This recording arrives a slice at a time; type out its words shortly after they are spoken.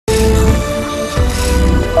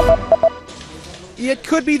It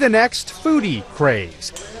could be the next foodie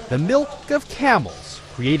craze. The milk of camels,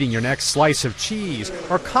 creating your next slice of cheese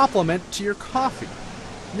or complement to your coffee.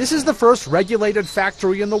 This is the first regulated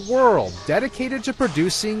factory in the world dedicated to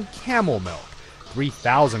producing camel milk.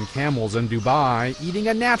 3,000 camels in Dubai eating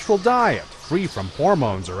a natural diet, free from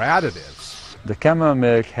hormones or additives. The camel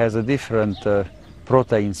milk has a different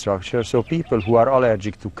protein structure, so people who are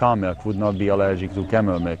allergic to cow milk would not be allergic to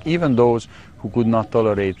camel milk. Even those who could not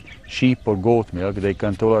tolerate sheep or goat milk, they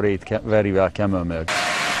can tolerate very well camel milk.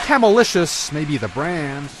 Camelicious may be the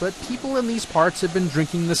brand, but people in these parts have been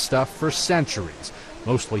drinking the stuff for centuries,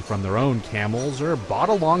 mostly from their own camels or bought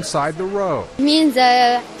alongside the road.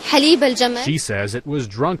 She says it was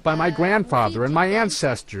drunk by my grandfather and my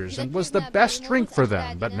ancestors and was the best drink for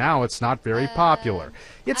them, but now it's not very popular.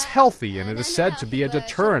 It's healthy and it is said to be a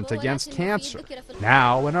deterrent against cancer.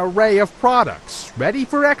 Now an array of products ready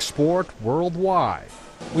for export worldwide.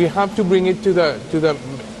 We have to bring it to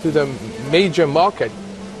the major market,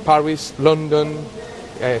 Paris, London,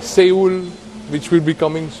 Seoul, which will be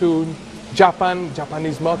coming soon.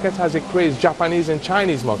 Japanese market has a craze, Japanese and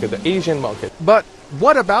Chinese market, the Asian market. But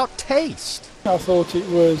what about taste? I thought it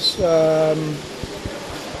was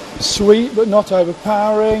sweet but not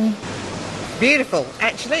overpowering. Beautiful.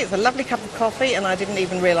 Actually, it's a lovely cup of coffee and I didn't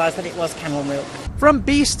even realise that it was camel milk. From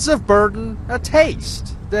beasts of burden, a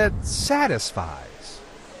taste that satisfies.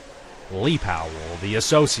 Lee Powell, The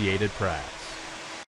Associated Press.